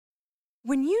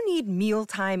When you need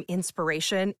mealtime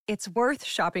inspiration, it's worth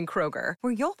shopping Kroger,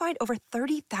 where you'll find over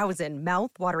 30,000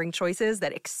 mouth-watering choices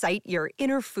that excite your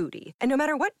inner foodie. And no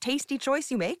matter what tasty choice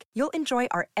you make, you'll enjoy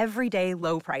our everyday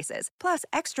low prices, plus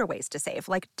extra ways to save,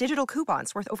 like digital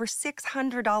coupons worth over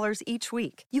 $600 each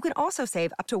week. You can also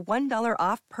save up to $1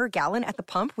 off per gallon at the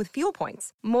pump with fuel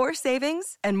points. More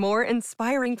savings and more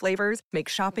inspiring flavors make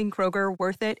shopping Kroger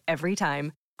worth it every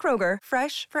time. Kroger,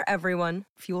 fresh for everyone.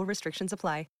 Fuel restrictions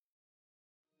apply.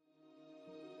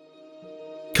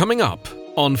 Coming up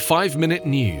on 5 Minute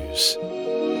News.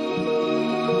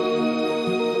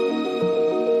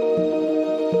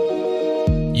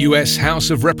 US House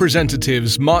of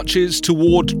Representatives marches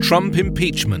toward Trump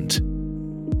impeachment.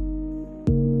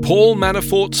 Paul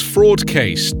Manafort's fraud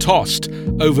case tossed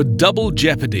over double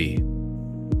jeopardy.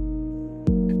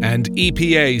 And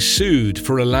EPA sued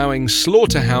for allowing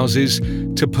slaughterhouses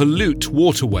to pollute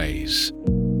waterways.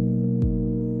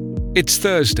 It's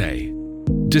Thursday,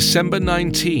 December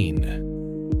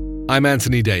 19. I'm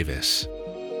Anthony Davis.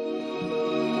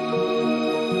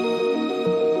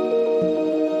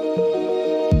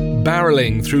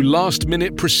 Barreling through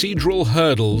last-minute procedural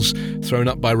hurdles thrown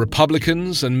up by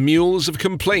Republicans and mules of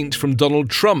complaint from Donald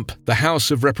Trump, the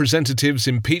House of Representatives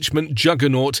impeachment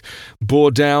juggernaut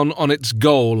bore down on its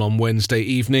goal on Wednesday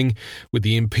evening, with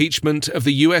the impeachment of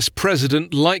the US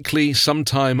president likely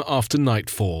sometime after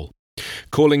nightfall.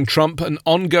 Calling Trump an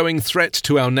ongoing threat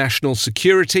to our national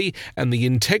security and the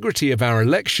integrity of our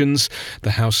elections,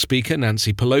 the House Speaker,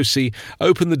 Nancy Pelosi,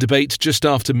 opened the debate just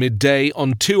after midday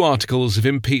on 2 articles of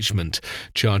impeachment,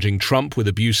 charging Trump with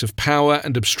abuse of power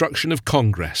and obstruction of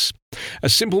Congress. A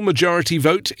simple majority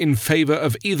vote in favor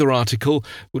of either article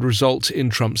would result in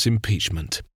Trump's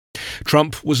impeachment.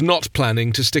 Trump was not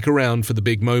planning to stick around for the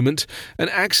big moment. An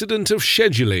accident of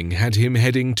scheduling had him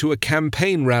heading to a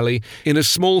campaign rally in a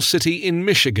small city in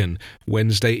Michigan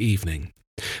Wednesday evening.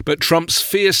 But Trump's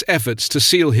fierce efforts to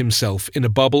seal himself in a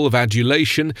bubble of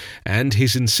adulation and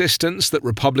his insistence that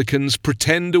Republicans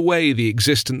pretend away the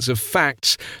existence of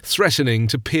facts threatening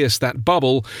to pierce that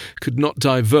bubble could not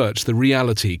divert the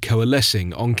reality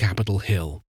coalescing on Capitol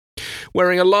Hill.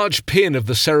 Wearing a large pin of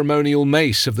the ceremonial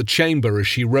mace of the chamber as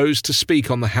she rose to speak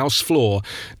on the House floor,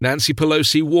 Nancy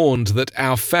Pelosi warned that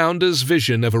our founders'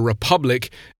 vision of a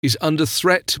republic is under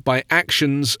threat by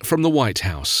actions from the White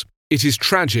House. It is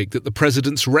tragic that the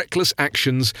president's reckless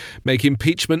actions make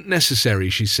impeachment necessary,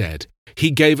 she said.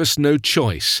 He gave us no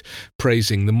choice,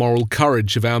 praising the moral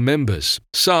courage of our members,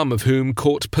 some of whom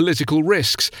caught political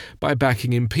risks by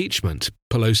backing impeachment.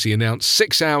 Pelosi announced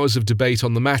 6 hours of debate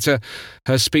on the matter.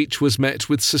 Her speech was met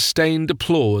with sustained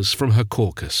applause from her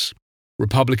caucus.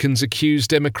 Republicans accused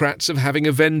Democrats of having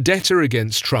a vendetta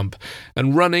against Trump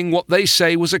and running what they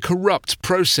say was a corrupt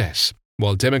process,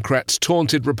 while Democrats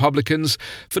taunted Republicans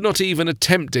for not even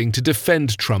attempting to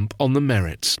defend Trump on the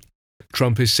merits.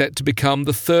 Trump is set to become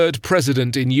the 3rd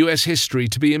president in U.S. history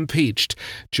to be impeached,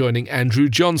 joining Andrew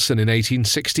Johnson in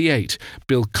 1868,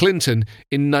 Bill Clinton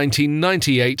in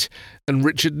 1998, and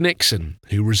Richard Nixon,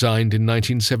 who resigned in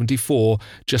 1974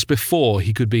 just before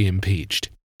he could be impeached.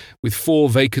 With 4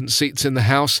 vacant seats in the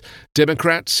House,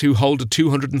 Democrats, who hold a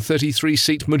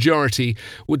 233-seat majority,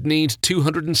 would need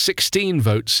 216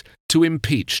 votes to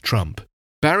impeach Trump.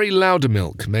 Barry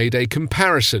Loudermilk made a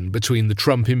comparison between the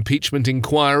Trump impeachment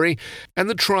inquiry and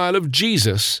the trial of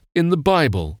Jesus in the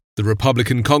Bible. The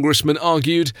Republican congressman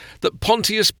argued that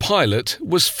Pontius Pilate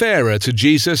was fairer to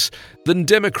Jesus than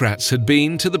Democrats had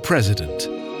been to the president.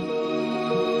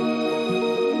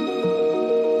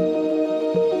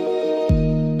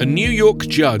 A New York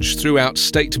judge threw out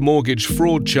state mortgage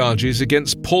fraud charges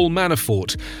against Paul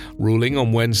Manafort, ruling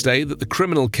on Wednesday that the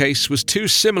criminal case was too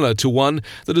similar to one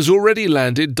that has already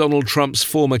landed Donald Trump's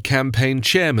former campaign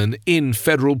chairman in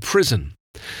federal prison.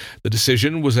 The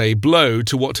decision was a blow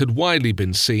to what had widely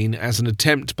been seen as an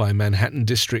attempt by Manhattan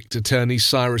District Attorney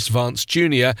Cyrus Vance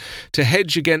Jr. to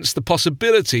hedge against the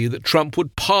possibility that Trump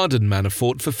would pardon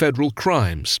Manafort for federal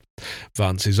crimes.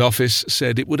 Vance's office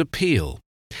said it would appeal.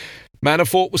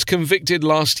 Manafort was convicted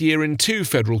last year in 2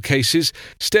 federal cases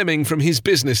stemming from his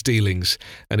business dealings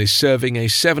and is serving a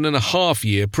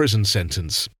 7.5-year prison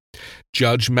sentence.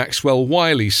 Judge Maxwell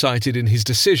Wiley cited in his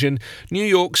decision New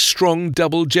York's strong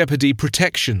double jeopardy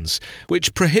protections,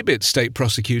 which prohibit state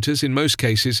prosecutors in most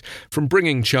cases from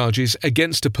bringing charges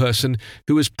against a person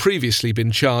who has previously been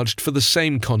charged for the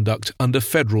same conduct under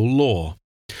federal law.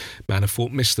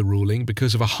 Manafort missed the ruling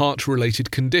because of a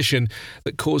heart-related condition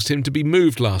that caused him to be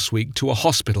moved last week to a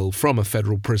hospital from a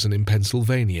federal prison in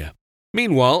Pennsylvania.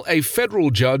 Meanwhile, a federal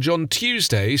judge on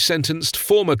Tuesday sentenced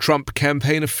former Trump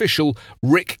campaign official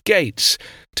Rick Gates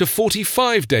to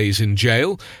 45 days in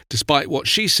jail, despite what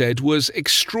she said was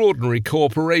extraordinary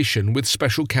cooperation with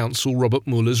special counsel Robert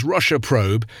Mueller's Russia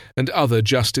probe and other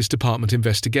Justice Department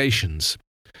investigations.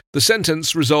 The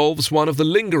sentence resolves one of the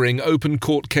lingering open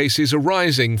court cases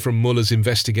arising from Mueller's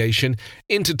investigation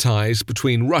into ties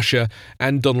between Russia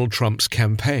and Donald Trump's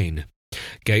campaign.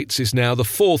 Gates is now the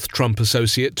fourth Trump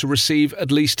associate to receive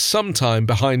at least some time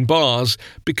behind bars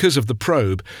because of the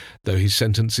probe, though his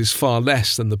sentence is far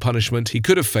less than the punishment he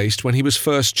could have faced when he was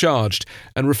first charged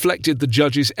and reflected the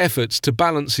judge's efforts to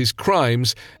balance his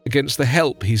crimes against the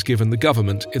help he's given the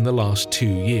government in the last 2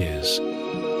 years.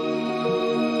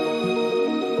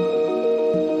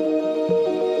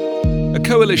 A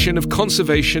coalition of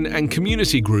conservation and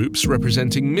community groups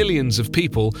representing millions of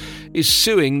people is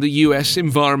suing the U.S.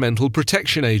 Environmental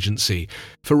Protection Agency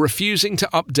for refusing to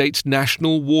update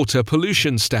national water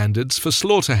pollution standards for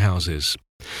slaughterhouses.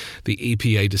 The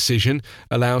EPA decision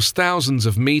allows thousands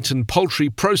of meat and poultry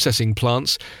processing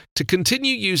plants to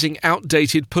continue using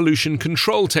outdated pollution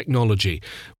control technology,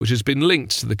 which has been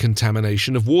linked to the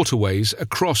contamination of waterways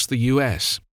across the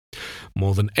U.S.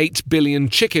 More than 8 billion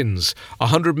chickens,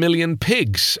 100 million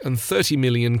pigs, and 30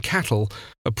 million cattle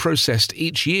are processed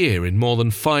each year in more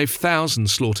than 5,000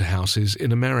 slaughterhouses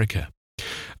in America.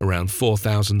 Around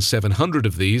 4,700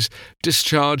 of these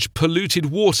discharge polluted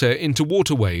water into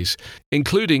waterways,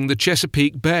 including the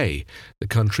Chesapeake Bay, the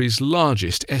country's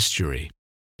largest estuary.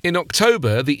 In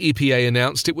October, the EPA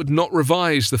announced it would not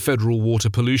revise the federal water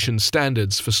pollution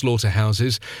standards for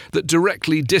slaughterhouses that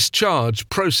directly discharge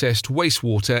processed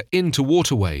wastewater into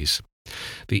waterways.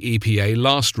 The EPA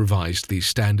last revised these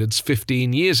standards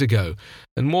 15 years ago,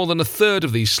 and more than a third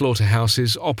of these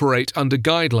slaughterhouses operate under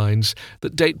guidelines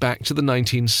that date back to the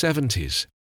 1970s.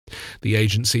 The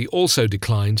agency also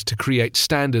declined to create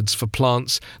standards for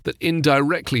plants that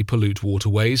indirectly pollute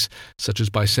waterways, such as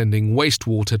by sending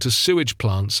wastewater to sewage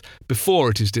plants before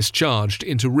it is discharged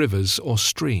into rivers or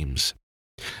streams.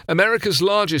 America's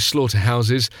largest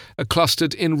slaughterhouses are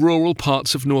clustered in rural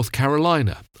parts of North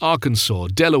Carolina, Arkansas,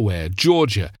 Delaware,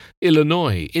 Georgia,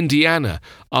 Illinois, Indiana,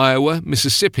 Iowa,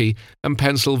 Mississippi, and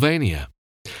Pennsylvania.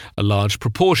 A large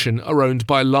proportion are owned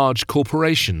by large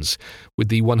corporations, with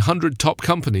the 100 top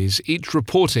companies each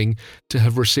reporting to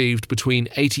have received between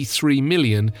 $83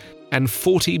 million and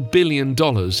 $40 billion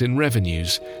in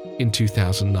revenues in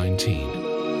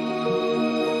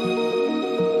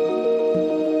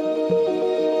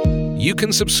 2019. You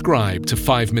can subscribe to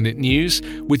 5 Minute News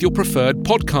with your preferred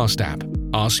podcast app.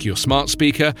 Ask your smart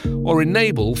speaker or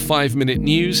enable 5 Minute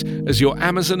News as your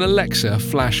Amazon Alexa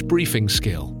flash briefing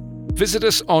skill. Visit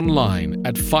us online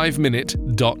at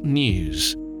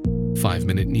 5minute.news. 5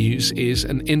 Minute News is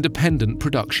an independent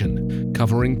production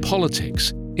covering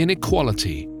politics,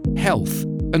 inequality, health,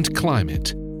 and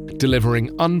climate,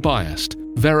 delivering unbiased,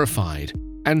 verified,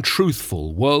 and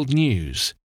truthful world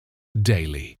news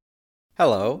daily.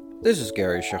 Hello, this is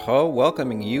Gary Chahot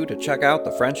welcoming you to check out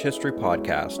the French History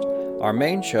Podcast. Our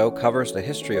main show covers the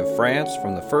history of France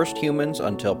from the first humans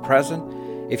until present.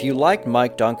 If you liked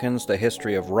Mike Duncan's The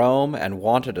History of Rome and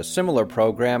wanted a similar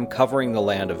program covering the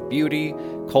land of beauty,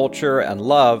 culture, and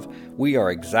love, we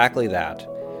are exactly that.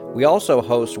 We also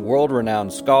host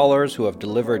world-renowned scholars who have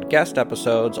delivered guest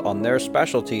episodes on their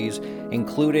specialties,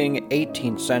 including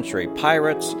 18th century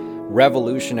pirates,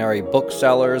 revolutionary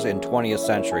booksellers in 20th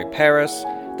century Paris,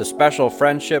 the special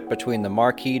friendship between the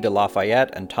Marquis de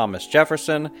Lafayette and Thomas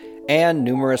Jefferson, and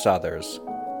numerous others.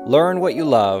 Learn what you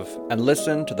love and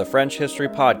listen to the French History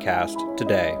Podcast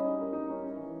today.